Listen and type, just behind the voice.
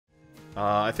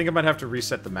I think I might have to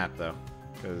reset the map, though.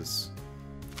 Because...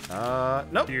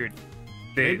 nope. Dude,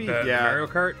 Maybe, the yeah. Mario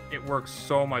Kart, it works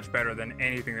so much better than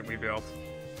anything that we built.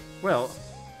 Well,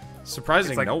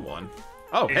 surprising like- no one.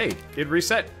 Oh, hey, it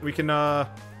reset. We can, Yeah,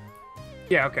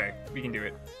 okay, we can do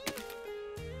it.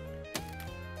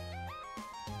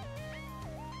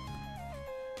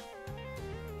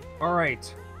 All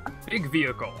right, big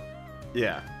vehicle.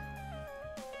 Yeah.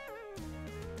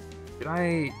 Did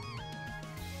I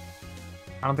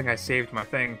don't think I saved my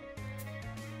thing.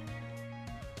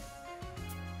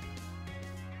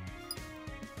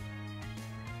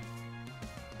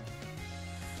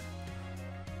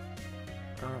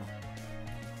 Oh.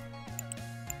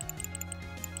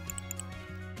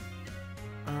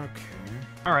 Okay.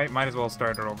 All right, might as well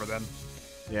start it over then.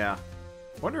 Yeah.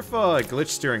 Wonder if glitch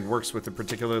steering works with a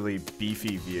particularly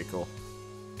beefy vehicle.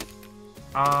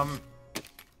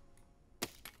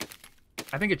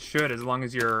 I think it should, as long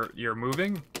as you're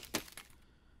moving.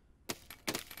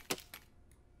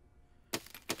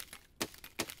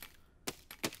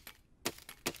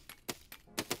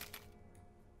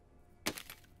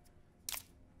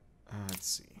 Let's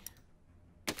see.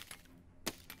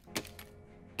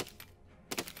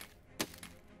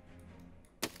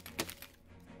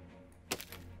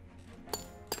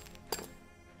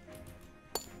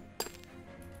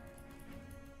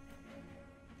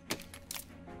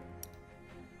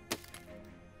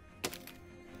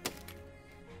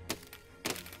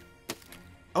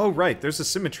 Oh, right, there's a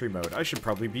symmetry mode. I should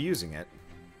probably be using it.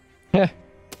 Yeah.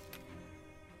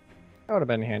 That would have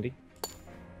been handy.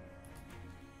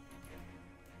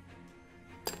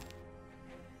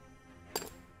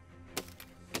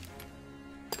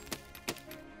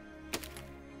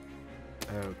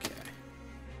 Okay.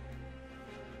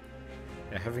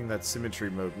 Yeah, having that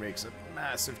symmetry mode makes a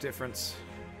massive difference.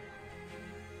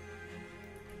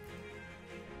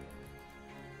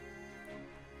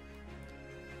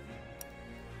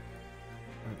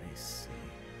 Let me see.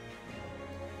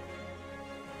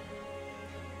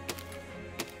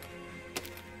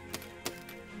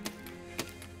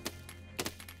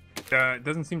 It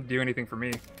doesn't seem to do anything for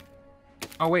me.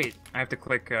 Oh wait, I have to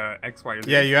click X, Y, or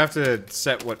Z. Yeah, you have to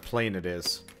set what plane it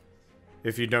is.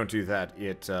 If you don't do that,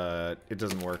 it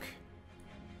doesn't work.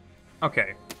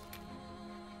 Okay.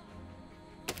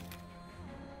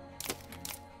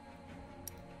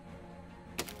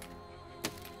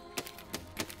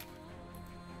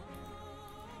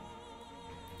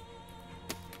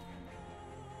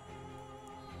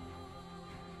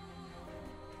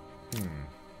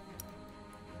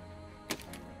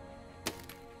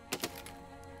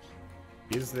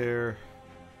 Is there...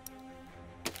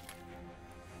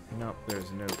 Nope,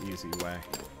 there's no easy way.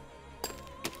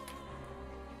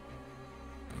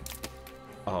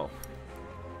 Oh.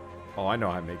 Oh, I know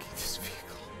how I'm making this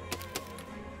vehicle.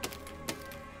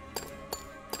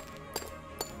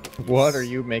 What are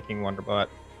you making, Wonderbot?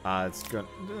 It's gonna...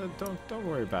 don't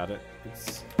worry about it.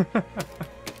 It's...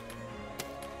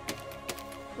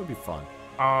 It'll be fun.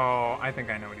 Oh, I think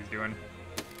I know what he's doing.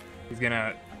 He's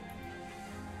gonna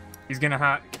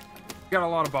got a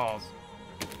lot of balls.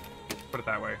 Put it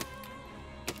that way.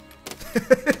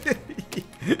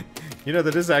 You know,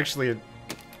 that is actually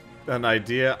an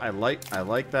idea. I like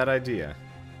that idea.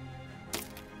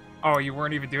 Oh, you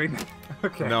weren't even doing that?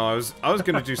 Okay. No, I was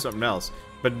gonna do something else.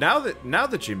 But now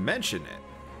that you mention it.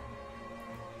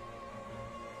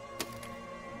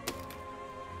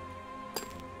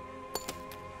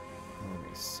 Let me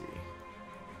see.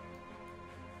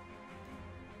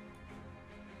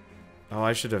 Oh,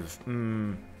 I should have.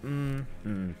 Nah.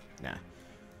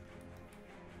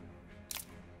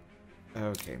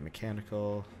 Okay,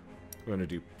 mechanical. We're gonna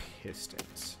do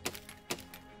pistons.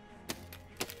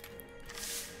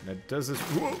 That does this.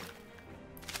 Whoa!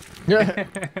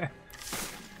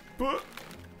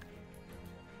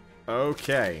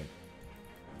 Okay.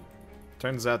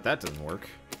 Turns out that doesn't work.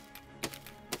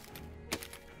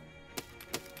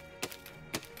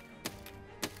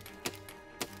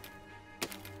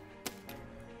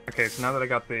 Okay, so now that I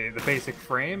got the basic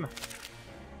frame,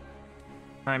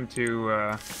 time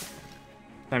to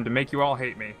make you all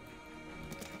hate me.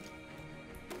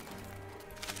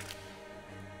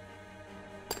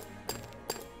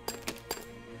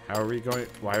 How are we going?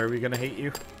 Why are we gonna hate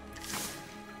you?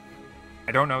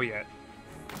 I don't know yet.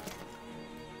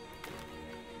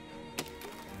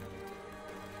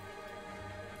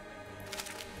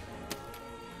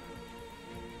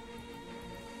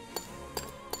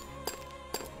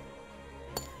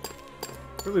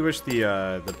 Really wish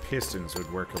the pistons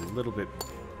would work a little bit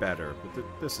better, but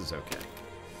this is okay.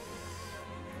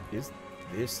 Is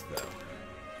this though?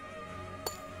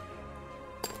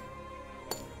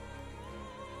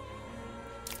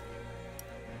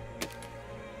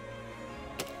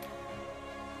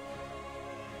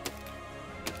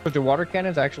 But do water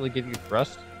cannons actually give you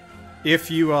thrust? If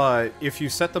you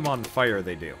set them on fire,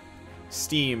 they do.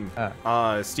 Steam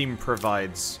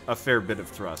provides a fair bit of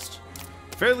thrust.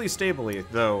 Fairly stably,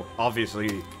 though.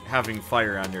 Obviously, having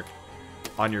fire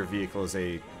on your vehicle is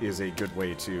a good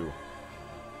way to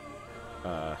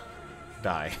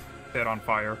die. Set on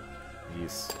fire.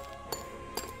 Yes.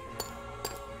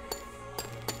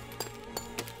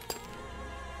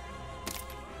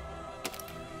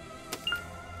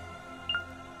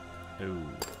 Ooh.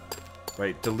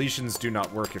 Right, deletions do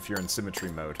not work if you're in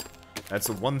symmetry mode. That's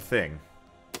the one thing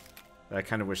that I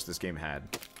kind of wish this game had.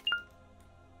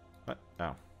 What?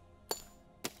 Oh.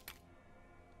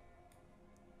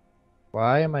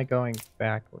 Why am I going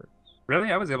backwards?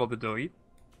 Really? I was able to delete?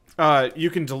 You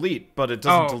can delete, but it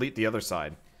doesn't delete the other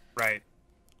side. Right.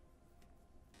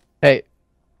 Hey,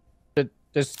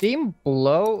 does steam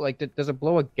blow? Like, does it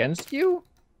blow against you?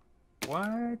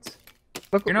 What?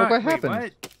 Look what happened.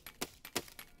 What?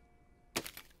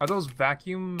 Are those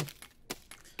vacuum?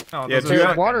 No, Yeah, those They're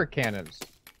are water cannons.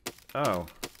 Oh.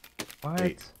 What?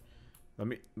 Wait. Let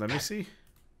me see.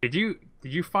 Did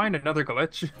you find another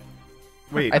glitch?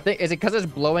 Wait. I think is it because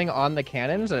it's blowing on the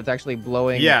cannons and it's actually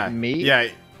blowing me? Yeah,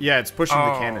 it's pushing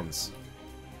the cannons.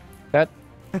 That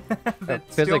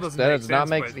still physics doesn't does make not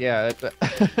sense, make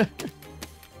but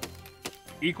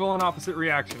equal and opposite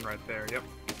reaction right there. Yep.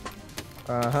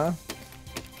 Uh-huh.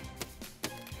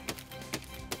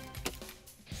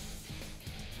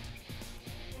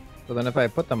 So then if I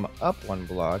put them up one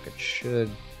block, it should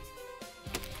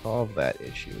solve that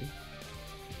issue.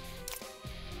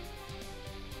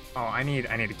 Oh, I need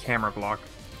a camera block.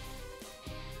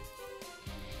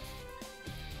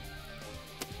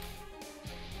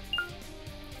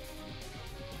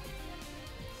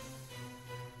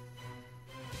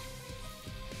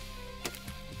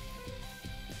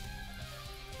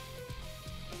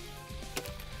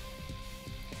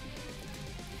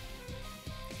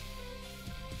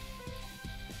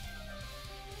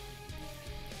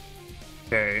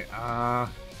 Okay,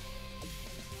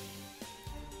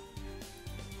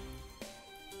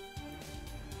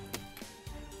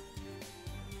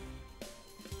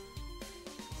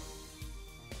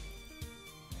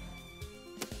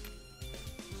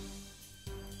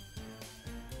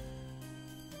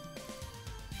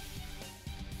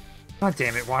 God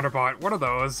damn it, Waterbot, what are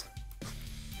those?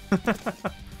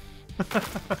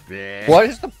 What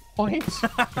is the point?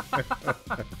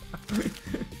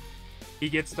 He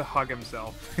gets to hug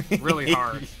himself really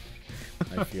hard.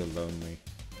 I feel lonely.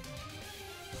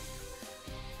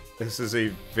 This is a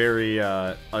very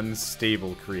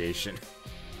unstable creation.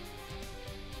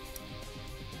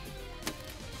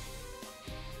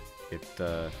 It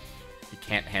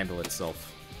can't handle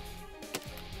itself.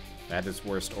 At its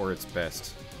worst or its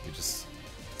best. It just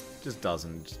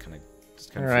doesn't. Just kind of.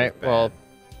 All right. Well,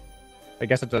 I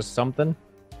guess it does something.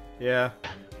 Yeah.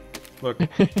 Look,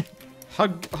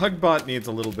 Hugbot needs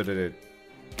a little bit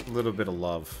of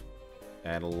love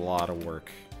and a lot of work.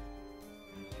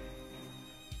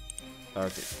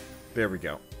 Okay, there we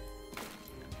go.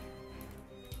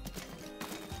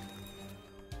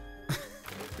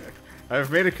 I've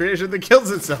made a creation that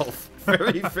kills itself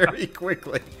very, very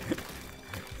quickly.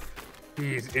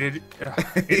 Jeez,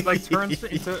 it like turns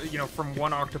into, you know, from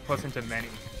one octopus into many.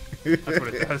 That's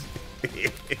what it does.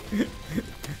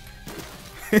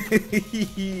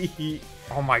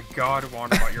 Oh my god,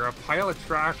 Wanderbot, you're a pile of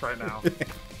trash right now.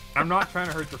 I'm not trying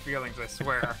to hurt your feelings, I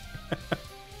swear.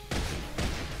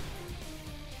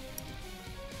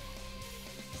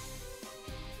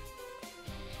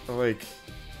 Like,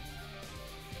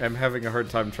 I'm having a hard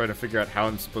time trying to figure out how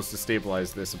I'm supposed to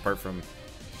stabilize this apart from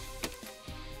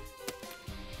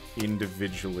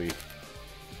individually.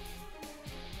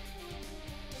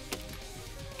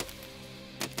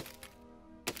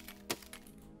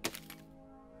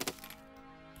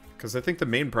 Because I think the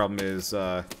main problem is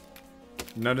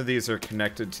none of these are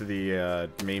connected to the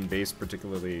main base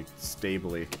particularly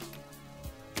stably.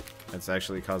 That's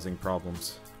actually causing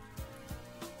problems.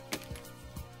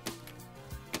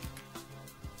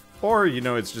 Or, you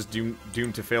know, it's just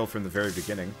doomed to fail from the very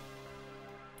beginning.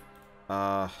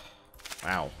 Wow.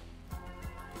 Yeah,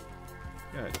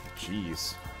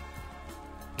 jeez.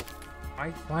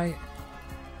 Why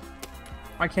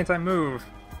can't I move?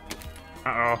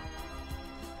 Uh-oh.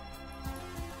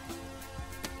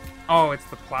 Oh, it's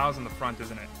the plows in the front,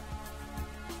 isn't it?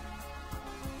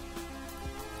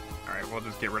 Alright, we'll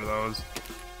just get rid of those.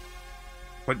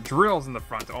 But drills in the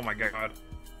front, oh my god.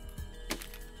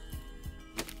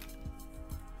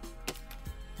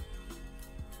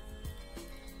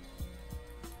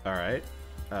 Alright.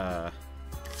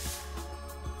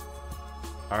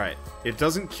 Alright. It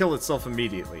doesn't kill itself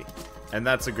immediately, and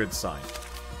that's a good sign.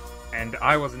 And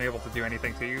I wasn't able to do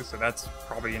anything to you, so that's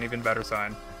probably an even better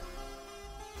sign.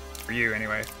 For you,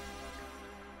 anyway.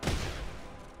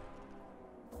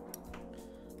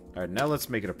 Alright, now let's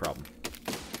make it a problem.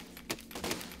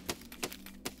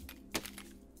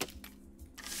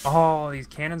 Oh, these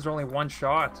cannons are only one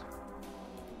shot.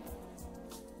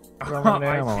 Throw Oh, an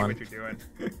I ammo see on. what you're doing.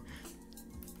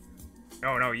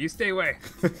 No, no, you stay away.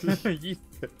 You-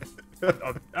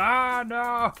 Ah,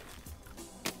 no!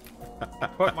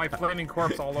 Put my flaming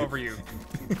corpse all over you.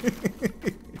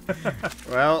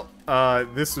 Well,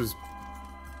 this was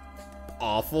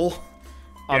awful.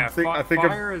 Yeah, I think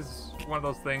fire is one of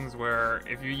those things where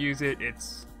if you use it,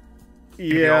 it's gonna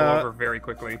be all yeah. over very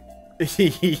quickly.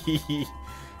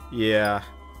 Yeah.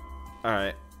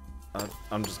 Alright.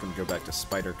 I'm just gonna go back to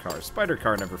Spider Car. Spider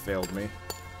Car never failed me.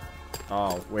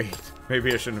 Oh, wait.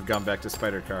 Maybe I shouldn't have gone back to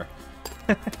Spider Car.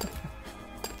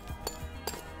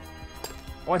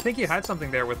 Well, I think you had something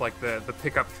there with, like, the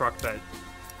pickup truck that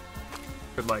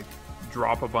could, like,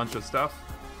 drop a bunch of stuff.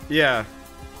 Yeah.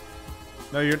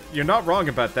 No, you're not wrong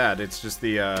about that. It's just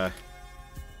the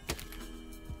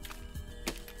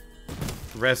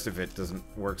rest of it doesn't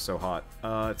work so hot.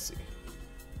 Let's see.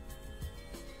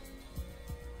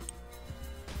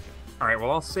 Alright,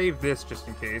 well, I'll save this just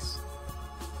in case.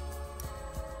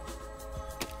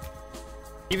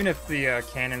 Even if the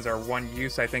cannons are one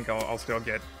use, I think I'll still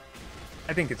get...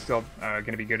 I think it's still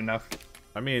gonna be good enough.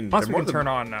 I mean, Plus they're we more can than, turn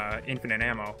on infinite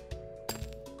ammo.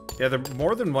 yeah, they're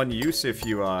more than one use if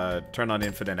you turn on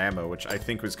infinite ammo, which I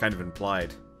think was kind of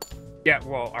implied. Yeah,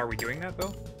 well, are we doing that,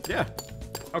 though? Yeah.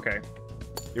 Okay.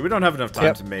 Yeah, we don't have enough time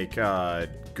Yep. to make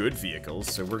good vehicles,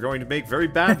 so we're going to make very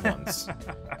bad ones.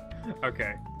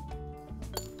 Okay.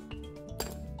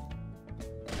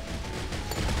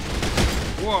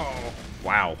 Whoa!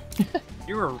 Wow.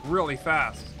 You were really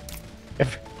fast.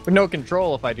 With no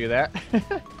control if I do that.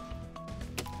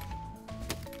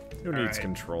 Who needs Alright.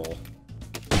 control?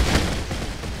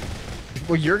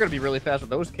 Well, you're gonna be really fast with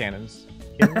those cannons.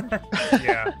 Kidding me?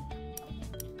 Yeah.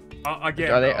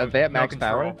 Again, Are they at no max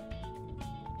control. power?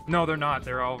 No, they're not.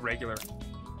 They're all regular.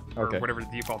 Okay. Or whatever the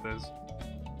default is.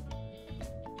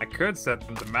 I could set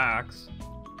them to max.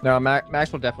 No,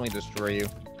 Max will definitely destroy you.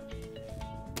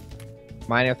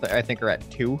 Mine, I think, are at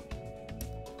 2.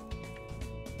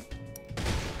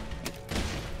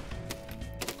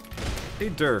 Hey,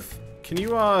 Durf, can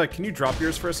you drop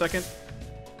yours for a second?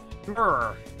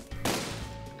 Brr.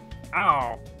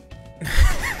 Ow.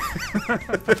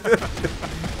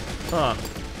 Huh.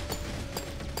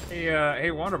 Hey,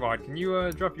 Wanderbot, can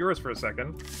you drop yours for a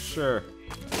second? Sure.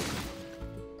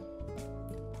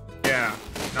 Yeah.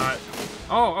 Not.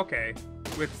 Oh, okay.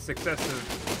 With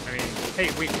successive. I mean, hey,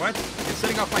 wait, what? You're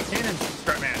setting off my cannons,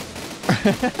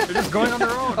 Strutman. They're just going on their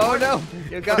own. Oh What? no!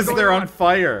 You got Because me. they're on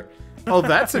fire. Oh,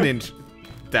 that's an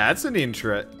that's an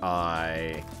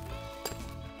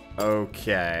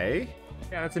Okay.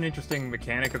 Yeah, that's an interesting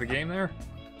mechanic of the game there.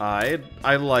 I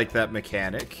like that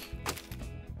mechanic.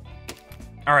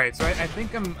 All right, so I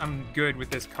think I'm good with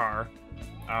this car.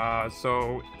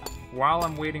 So while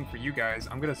I'm waiting for you guys,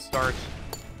 I'm gonna start.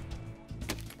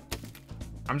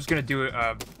 I'm just gonna do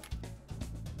a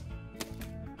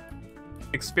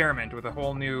experiment with a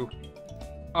whole new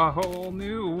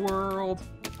world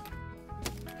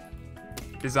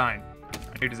design,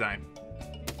 a new design.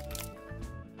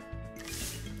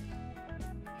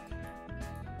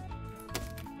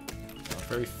 Not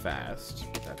very fast,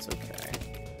 but that's okay.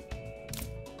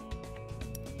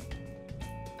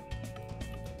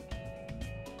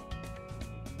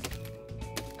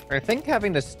 I think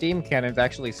having the steam cannons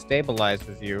actually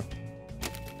stabilizes you.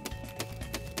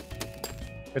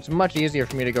 It's much easier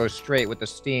for me to go straight with the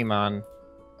steam on.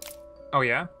 Oh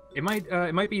yeah, it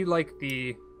might be like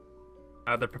the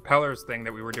propellers thing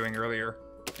that we were doing earlier.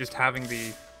 Just having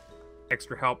the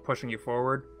extra help pushing you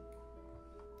forward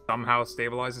somehow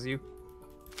stabilizes you.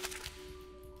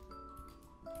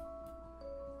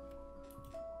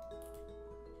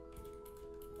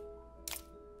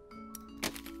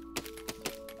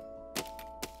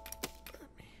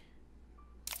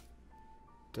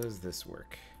 Does this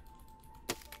work?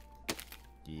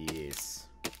 Yes.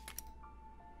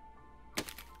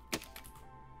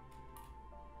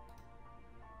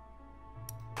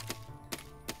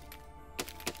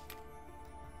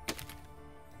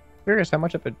 Curious how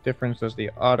much of a difference does the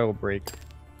auto brake?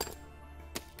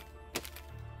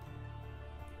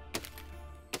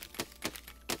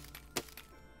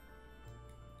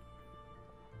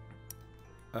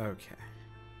 Okay.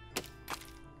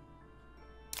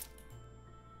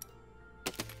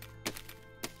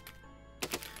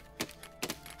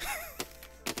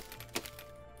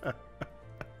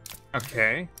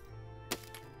 Okay.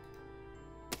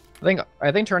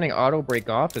 I think turning auto brake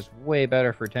off is way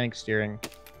better for tank steering.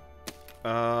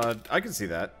 I can see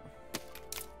that.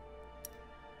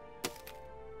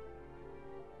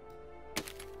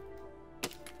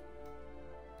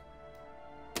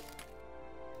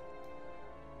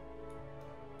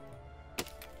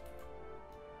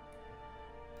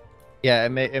 Yeah,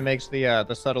 it makes the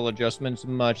subtle adjustments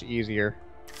much easier.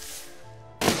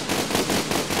 All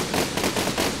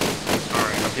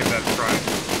right, I'll give that a try.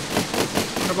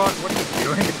 What are you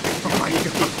doing? Oh my god!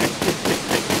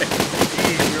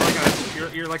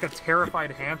 Jeez, you're like a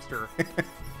terrified hamster.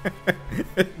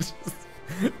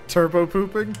 Turbo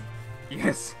pooping?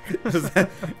 Yes. Is that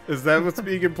what's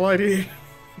being implied here?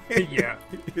 Yeah.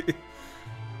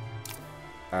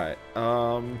 Alright,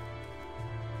 let me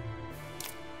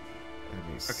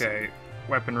see. Okay,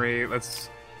 weaponry,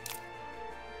 let's...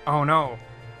 Oh no.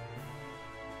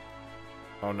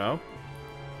 Oh no?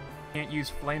 Can't use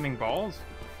flaming balls?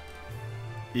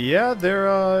 Yeah,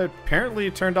 they're apparently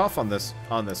turned off on this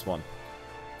one.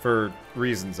 For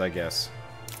reasons, I guess.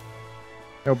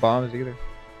 No bombs either.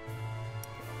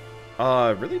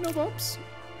 Really no bombs?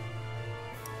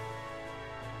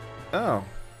 Oh,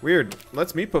 weird.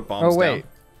 Let's me put bombs Oh wait.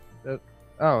 down.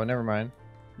 Oh, never mind.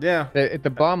 Yeah. The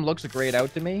bomb looks grayed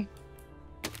out to me,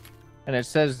 and it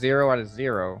says 0 out of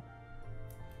 0.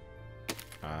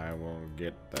 I will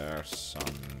get there, son.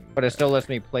 But it still lets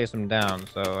me place them down,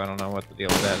 so I don't know what the deal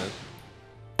with that is.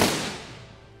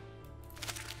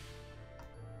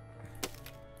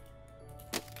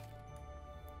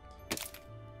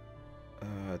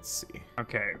 Let's see.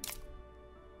 Okay.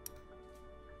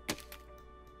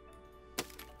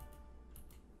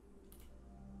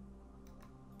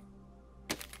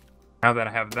 Now that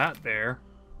I have that there,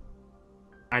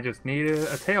 I just need a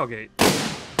tailgate.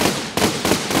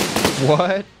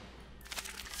 What?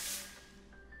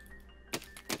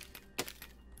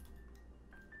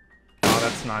 Oh,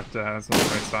 that's not the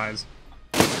right size.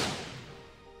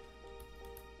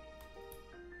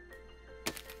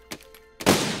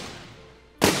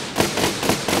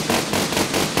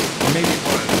 Or maybe it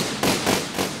was.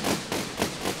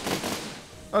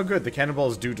 Oh good, the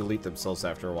cannonballs do delete themselves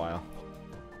after a while.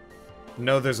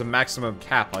 No, there's a maximum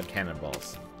cap on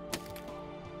cannonballs.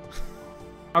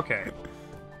 Okay.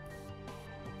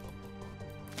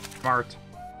 Smart.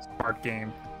 Smart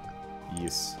game.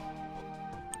 Yes.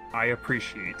 I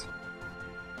appreciate.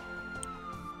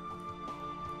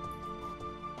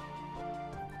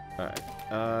 Alright,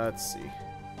 let's see.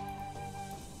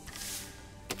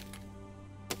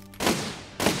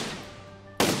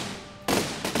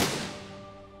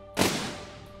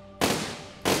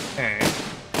 Okay.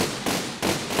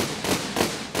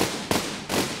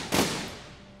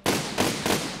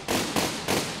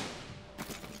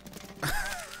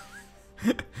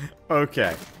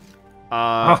 Okay.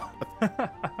 Oh.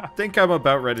 I think I'm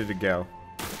about ready to go.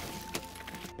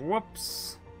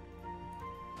 Whoops.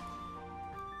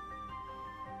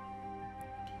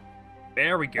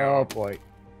 There we go. Oh boy.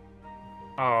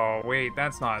 Oh wait,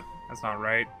 that's not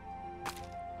right.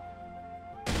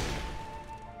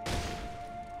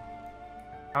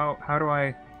 How do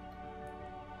I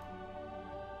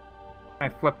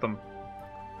flip them?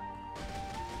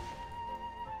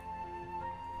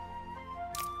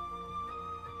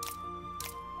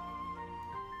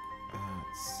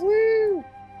 Woo!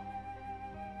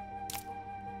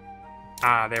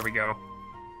 Ah, there we go.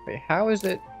 Wait, how is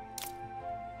it?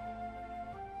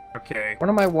 Okay. One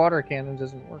of my water cannons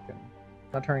isn't working.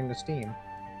 Not turning the steam.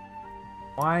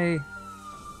 Why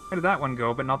did that one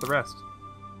go, but not the rest?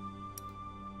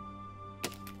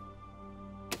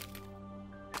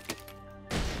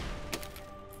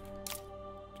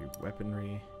 Do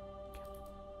weaponry.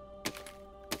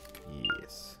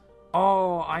 Yes.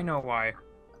 Oh, I know why.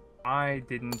 I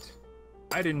didn't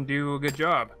do a good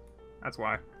job. That's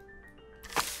why.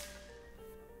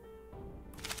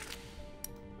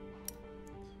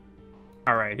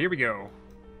 Alright, here we go.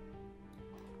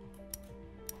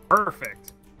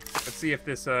 Perfect. Let's see if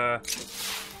this, No,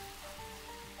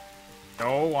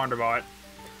 Wanderbot.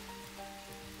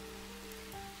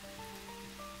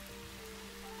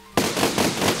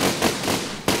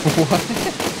 What?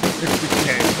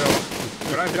 Okay, so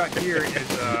what I've got here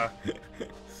is,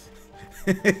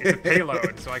 it's a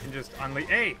payload, so I can just unleash.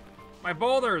 Hey, my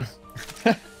boulders!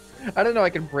 I didn't know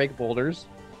I could break boulders.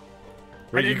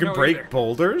 Wait, you didn't can know break either.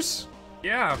 boulders?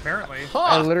 Yeah, apparently.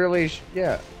 I literally,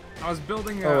 yeah. I was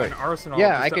building Oh, an wait. arsenal.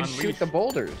 Yeah, just I to can unleash. shoot the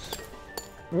boulders.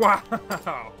 Wow.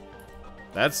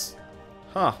 That's...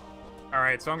 Huh. All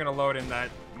right, so I'm gonna load in that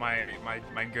my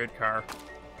good car.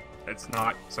 It's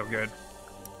not so good.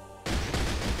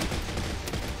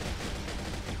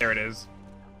 There it is.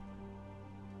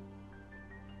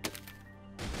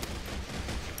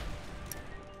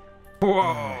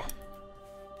 Whoa.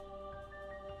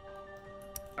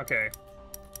 Okay.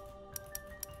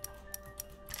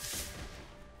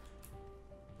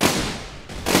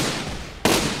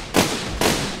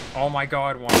 Oh my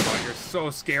god, Wonka, you're so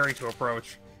scary to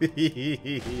approach.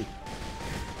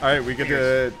 Alright, we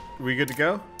good to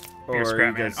go? Or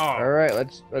you guys... Oh. All right,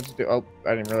 let's do. Oh,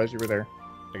 I didn't realize you were there.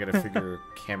 I gotta figure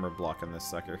camera block on this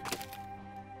sucker.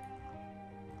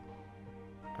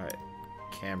 Alright.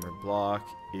 Camera block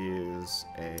is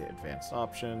a advanced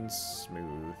options,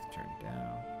 smooth, turn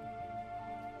down.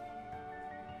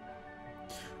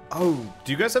 Oh,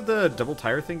 do you guys have the double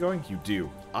tire thing going? You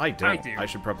do. I don't. I do. I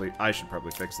should probably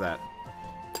fix that.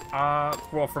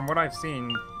 Well, from what I've seen,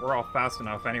 we're all fast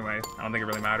enough anyway. I don't think it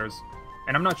really matters.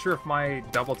 And I'm not sure if my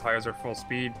double tires are full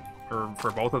speed for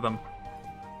both of them.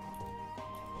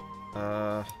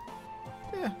 Yeah.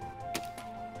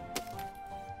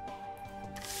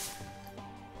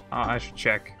 I should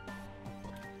check.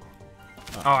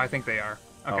 Oh, I think they are.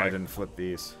 Okay. Oh, I didn't flip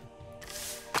these.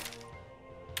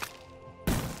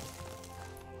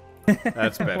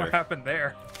 That's better. What happened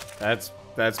there? That's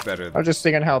better. I was just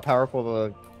thinking how powerful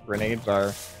the grenades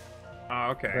are. Oh,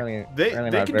 okay. Really, They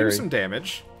really can not do very... some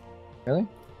damage. Really?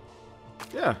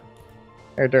 Yeah.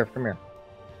 Here, Durf, come here.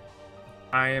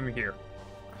 I am here.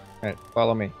 All right,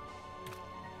 follow me.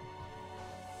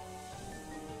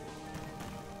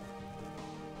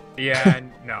 Yeah,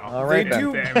 no. All right, They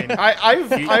do. I mean,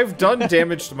 I've done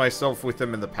damage to myself with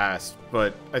them in the past,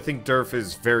 but I think Durf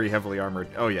is very heavily armored.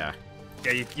 Oh yeah.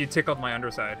 yeah, you tickled my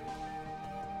underside.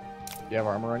 Do you have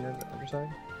armor on your underside?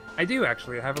 I do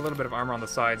actually. I have a little bit of armor on the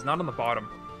sides, not on the bottom.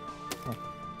 Huh.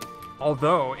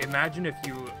 Although, imagine if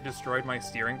you destroyed my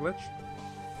steering glitch.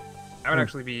 That would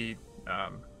actually be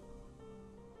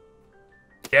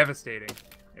devastating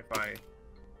if I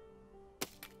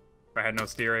had no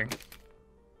steering.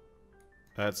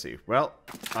 Let's see. Well,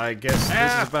 I guess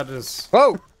this is about as...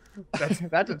 Whoa! That's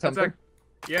That's something.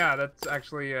 yeah, that's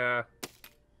actually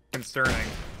concerning.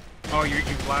 Oh, you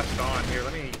flashed on. Here,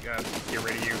 let me get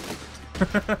rid of you.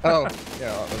 Oh,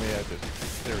 yeah. Let me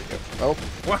just. There we go. Oh.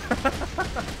 What?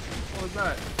 What was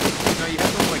that? No, you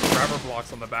have those like grabber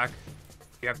blocks on the back.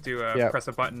 You have to Yep. press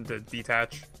a button to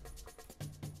detach.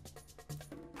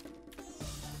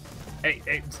 Hey,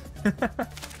 hey.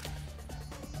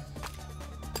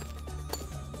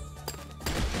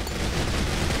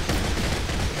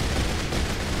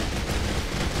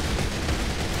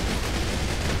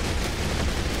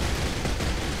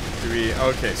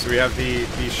 Okay, so we have the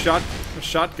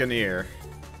shotgunneer.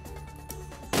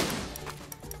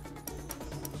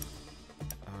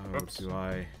 Oh, Oops. do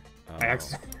I? Oh. I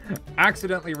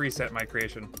accidentally reset my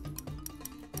creation.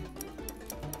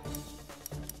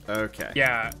 Okay.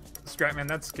 Yeah, Scrapman,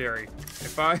 that's scary.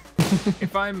 If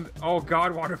I'm, oh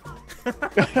god, water.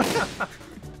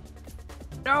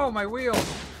 No, my wheel.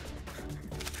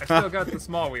 I still got the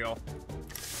small wheel.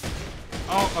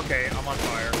 Oh, okay, I'm on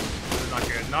fire. This is not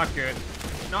good. Not good.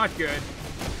 Not good.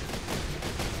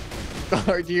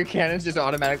 Or do your cannons just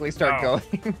automatically start No.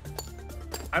 going?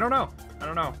 I don't know. I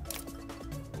don't know.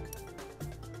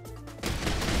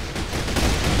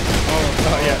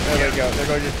 Oh yeah, there they go. There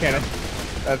goes your cannon.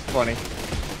 That's funny.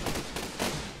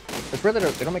 It's weird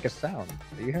that they don't make a sound.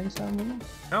 Are you hearing sound, Luna?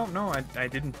 No, no, I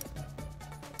didn't.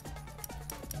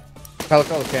 Oh,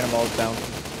 look, all the cannonballs down.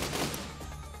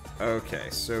 Okay,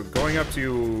 so going up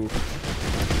to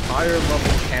higher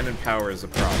level cannon power is a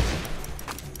problem.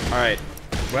 All right.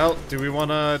 Well, do we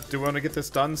wanna get this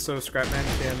done so Scrapman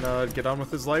can get on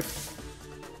with his life?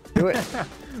 Do it.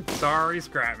 Sorry,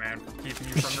 Scrapman, for keeping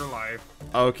you from your life.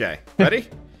 Okay. Ready?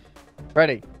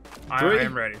 Ready. I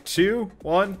am ready. 2,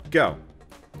 1, go.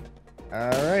 All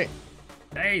right.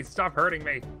 Hey, stop hurting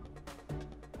me.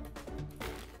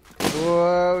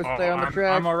 Whoa, stay on the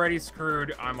track. I'm already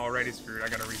screwed. I'm already screwed. I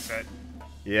gotta reset.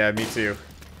 Yeah, me too.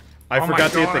 I Oh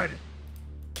forgot to my hit God. the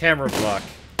camera block.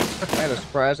 I had a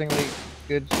surprisingly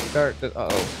good start. Uh-oh.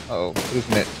 Uh-oh.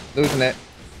 Losing it. Losing it.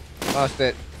 Lost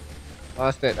it.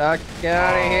 Lost it. Get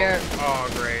out of here. Oh,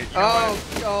 great. You know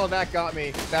Oh, that got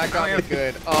me. That got Oh, me yeah.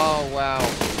 good. Oh, wow.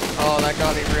 Oh, that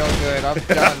got me real good. I'm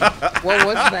done. What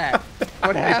was that?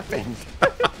 What happened?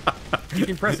 what? You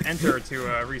can press enter to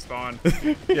respawn.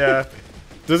 Yeah.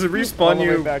 Does it All respawn the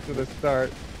way you? back to the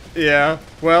start. Yeah.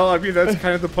 Well, I mean, that's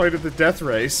kind of the point of the death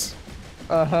race.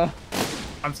 Uh-huh.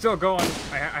 I'm still going.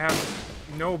 I have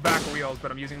no back wheels,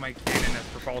 but I'm using my cannon as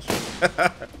propulsion.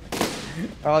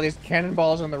 Oh, these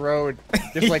cannonballs on the road.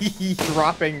 Just like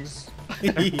droppings.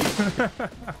 Hey,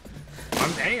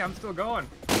 I'm still going.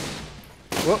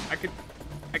 Whoop. I could.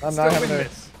 I can I'm still not win having to...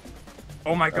 this.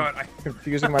 Oh my god,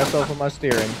 confusing myself with my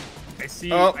steering. I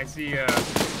see I've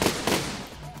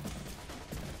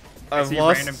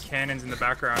lost random cannons in the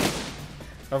background.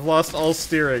 I've lost all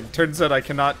steering. Turns out I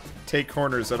cannot take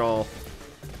corners at all.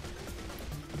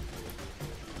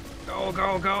 Go,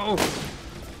 go, go!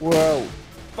 Whoa.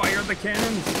 Fire the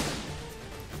cannons!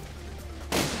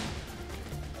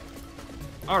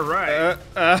 Alright.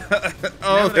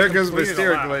 Oh, there goes my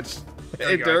steering glitch.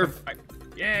 Hey, Derf.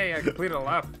 Yay, I completed a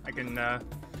lap. I can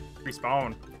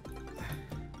respawn.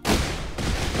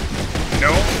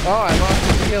 No! Oh, I lost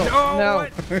the wheel. No!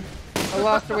 What? I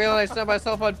lost the wheel and I set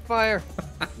myself on fire.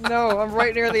 No, I'm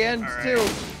right near the end too.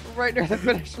 I'm right near the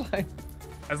finish line.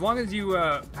 As long as you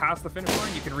pass the finish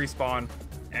line, you can respawn.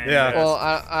 And, yeah. Well,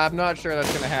 I'm not sure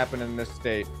that's gonna happen in this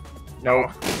state.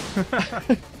 Nope.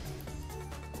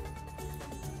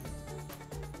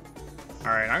 All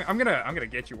right, I'm gonna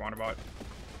get you, Wanderbot.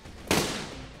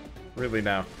 Really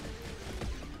now?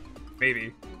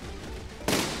 Maybe.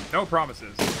 No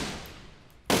promises.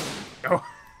 No.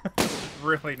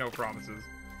 Really, no promises.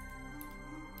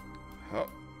 Oh.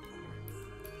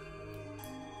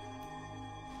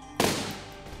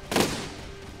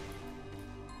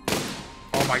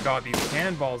 Oh my god, these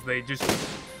cannonballs, they just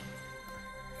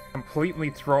completely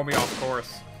throw me off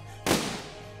course.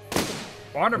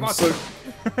 Wanderbot,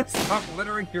 stop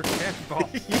littering your cannonballs.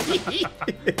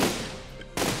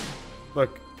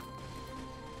 Look,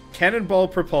 cannonball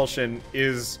propulsion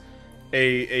is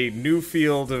a new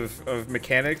field of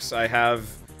mechanics. I have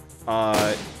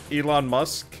Elon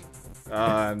Musk, you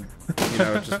know,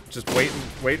 just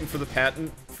waiting for the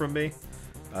patent from me.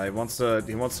 He wants to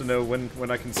know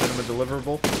when I can send him a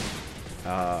deliverable.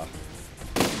 All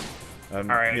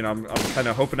right. You know, I'm kind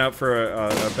of hoping out for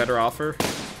a better offer.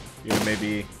 You know,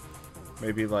 maybe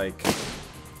like,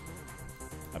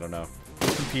 I don't know. Who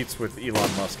competes with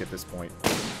Elon Musk at this point?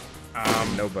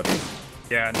 Nobody.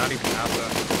 Yeah, not even NASA.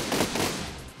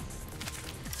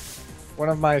 One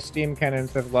of my steam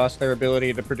cannons have lost their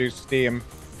ability to produce steam.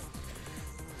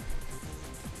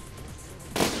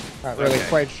 Not really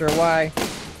quite sure why.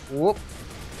 Whoop.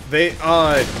 They,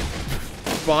 by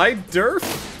Derf?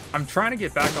 I'm trying to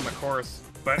get back on the course,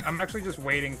 but I'm actually just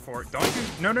waiting for it. Don't you?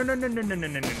 No.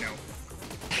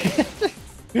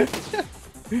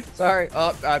 Sorry.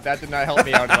 Oh, that did not help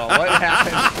me out at all. What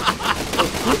happened?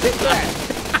 Who did that?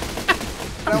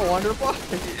 Is that Wonderful?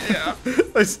 Yeah.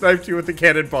 I sniped you with the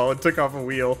cannonball and took off a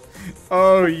wheel.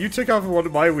 Oh, you took off one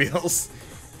of my wheels.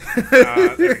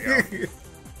 There we go.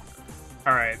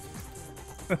 All right.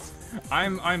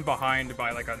 I'm behind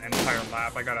by like an entire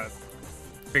lap. I gotta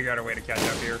figure out a way to catch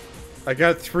up here. I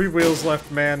got 3 wheels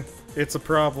left, man. It's a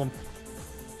problem.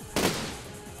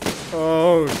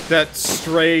 Oh, that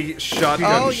stray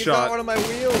shotgun you got one of my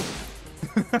wheels.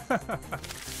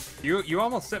 You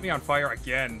almost set me on fire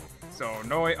again. So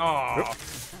no way. Oh,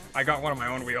 I got one of my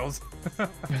own wheels.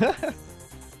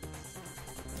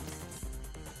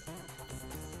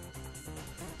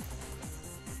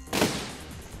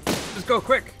 Just go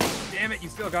quick. Damn it, you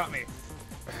still got me.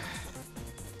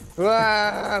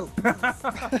 Wow.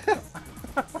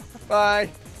 Bye.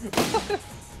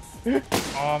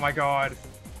 Oh my god.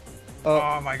 Oh.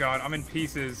 Oh my god, I'm in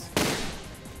pieces.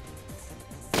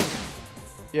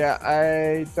 Yeah,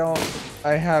 I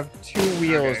have 2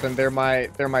 wheels, Okay. and they're my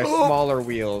smaller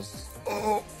wheels.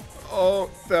 Oh,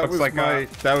 that Looks was like my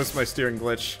steering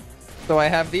glitch. So I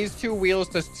have these 2 wheels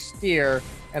to steer,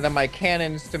 and then my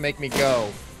cannons to make me go.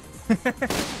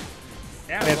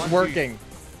 Yeah, And it's working.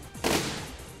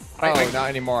 Oh, not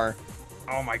anymore.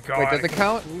 Oh my god. Wait, does it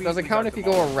count? Does it count if you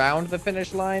go go around the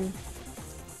finish line?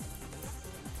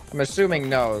 I'm assuming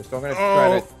no, so I'm gonna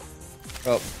try to.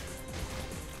 Oh.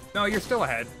 No, you're still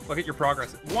ahead. Look at your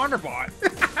progress. Wanderbot!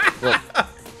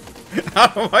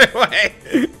 Out of my way!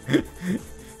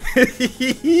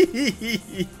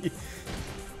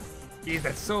 Jeez,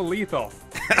 that's so lethal.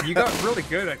 And you got really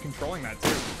good at controlling that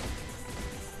too.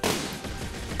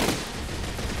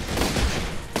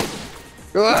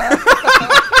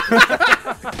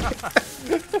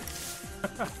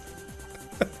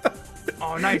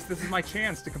 Oh, nice. This is my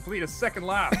chance to complete a second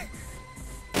lap.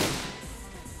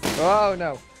 Oh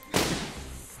no.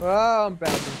 Oh, I'm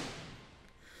bouncing.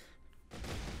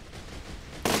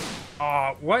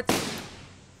 What?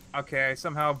 Okay, I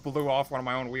somehow blew off one of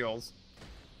my own wheels.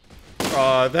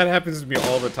 That happens to me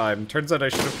all the time. Turns out I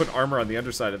should have put armor on the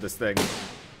underside of this thing.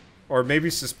 Or maybe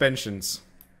suspensions.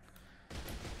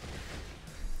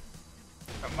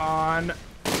 Come on.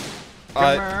 Come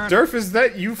on. Durf, is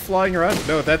that you flying around?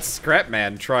 No, that's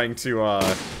Scrapman trying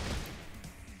to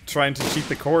cheat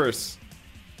the course.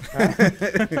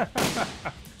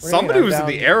 Somebody was in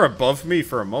the air above me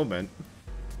for a moment.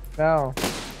 No.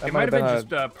 It might have been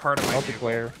just part of my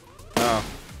multiplayer. Oh,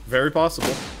 very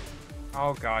possible.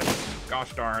 Oh god,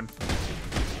 gosh darn.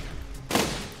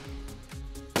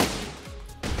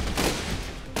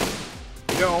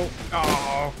 No.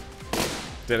 Oh.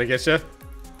 Did I get you?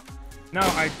 No,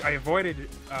 I avoided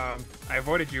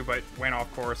you, but went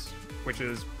off course, which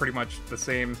is pretty much the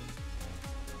same.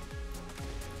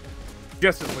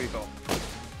 Just as lethal.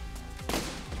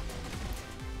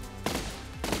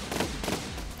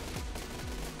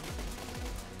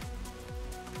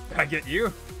 Did I get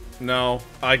you? No,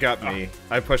 I got me.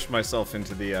 I pushed myself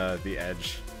into the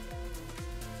edge.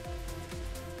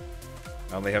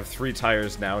 I only have 3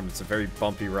 tires now, and it's a very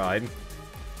bumpy ride.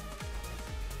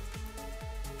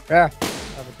 Yeah,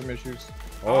 having some issues.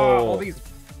 Oh, all these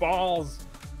balls.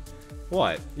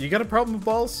 What? You got a problem with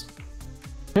balls?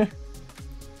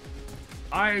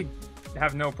 I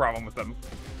have no problem with them.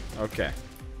 Okay.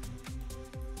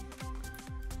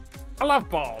 I love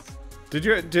balls. Did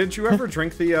you ever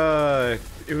drink the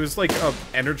it was like a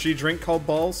energy drink called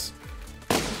Balls?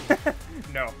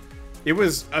 No. It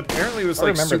was apparently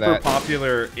like super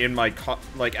popular in my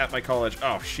at my college.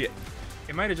 Oh shit.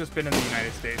 It might have just been in the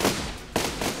United States.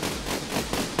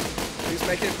 Please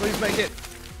make it, please make it.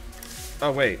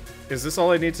 Oh wait, is this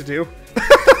all I need to do?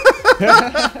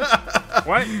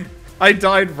 What? I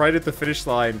died right at the finish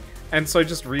line, and so I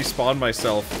just respawned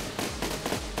myself.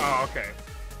 Oh, okay.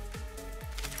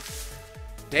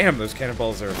 Damn, those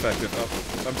cannonballs are effective. Oh,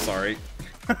 I'm sorry.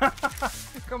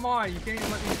 Come on, you can't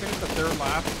even let me finish the 3rd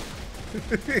lap.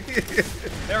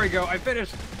 There we go, I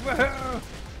finished. Woohoo!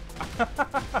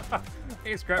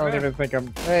 Hey, Scrapman. I don't even think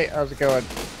I'm. Hey, how's it going?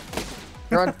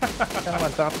 Run. Come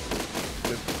on, top.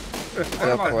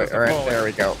 Oh, boy. All right, there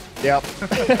we go. Yep.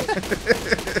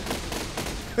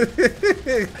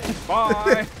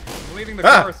 Bye. I'm leaving the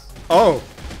course. Oh,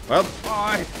 well.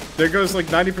 Bye. There goes like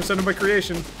 90% of my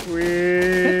creation.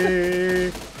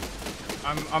 Whee.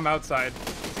 I'm outside.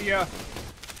 See ya.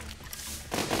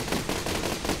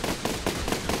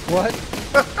 What?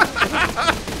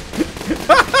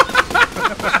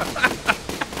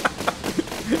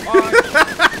 Bye.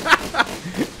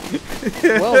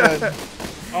 Well then.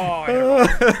 Oh, I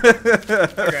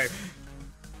okay.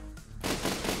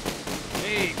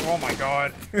 Hey, oh my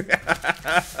god.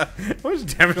 How much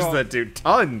damage does that do?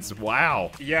 Tons.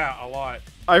 Wow. Yeah, a lot.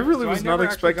 I really was not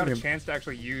expecting I never got a chance to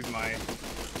actually use my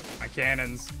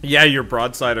cannons. Yeah, you're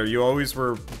broadsider. You always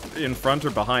were in front or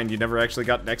behind. You never actually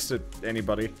got next to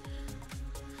anybody.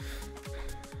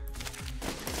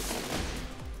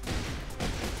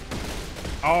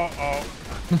 Oh.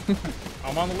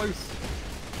 I'm on the loose.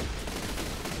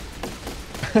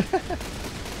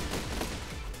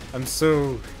 I'm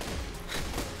so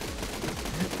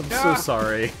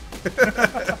sorry.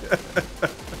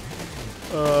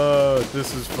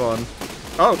 This is fun.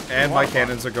 Oh, and my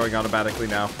cannons are going automatically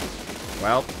now.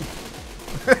 Well,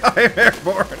 I'm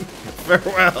airborne.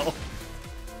 Farewell.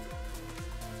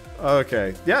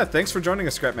 Okay. Yeah, thanks for joining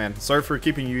us, Scrapman. Sorry for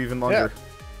keeping you even longer.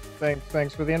 Yeah.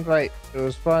 Thanks for the invite. It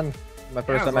was fun. My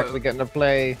first time actually getting to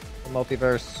play the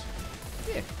multiverse.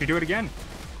 Yeah. You do it again.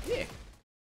 Yeah.